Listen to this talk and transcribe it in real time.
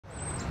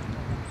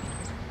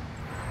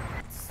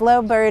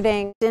Slow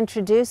birding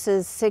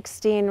introduces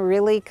 16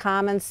 really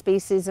common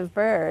species of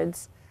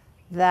birds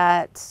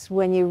that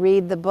when you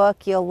read the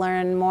book you'll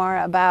learn more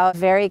about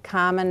very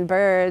common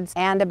birds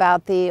and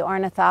about the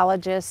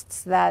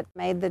ornithologists that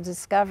made the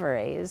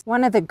discoveries.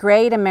 One of the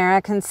great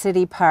American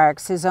city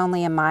parks is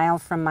only a mile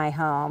from my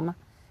home.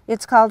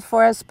 It's called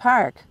Forest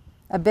Park,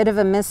 a bit of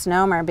a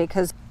misnomer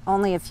because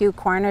only a few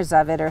corners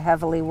of it are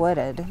heavily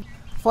wooded.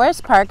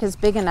 Forest Park is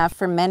big enough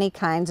for many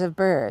kinds of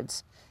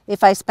birds.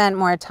 If I spent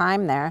more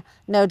time there,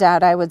 no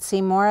doubt I would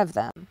see more of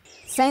them.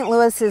 St.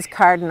 Louis is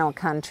Cardinal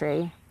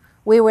country.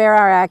 We wear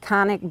our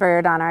iconic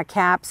bird on our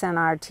caps and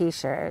our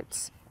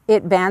t-shirts.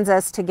 It bands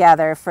us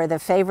together for the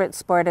favorite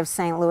sport of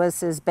St.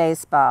 Louis's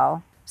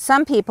baseball.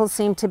 Some people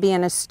seem to be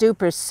in a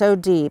stupor so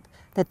deep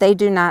that they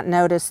do not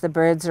notice the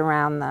birds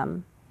around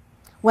them.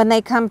 When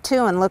they come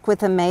to and look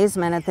with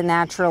amazement at the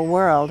natural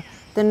world,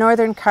 the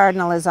northern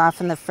cardinal is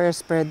often the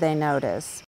first bird they notice.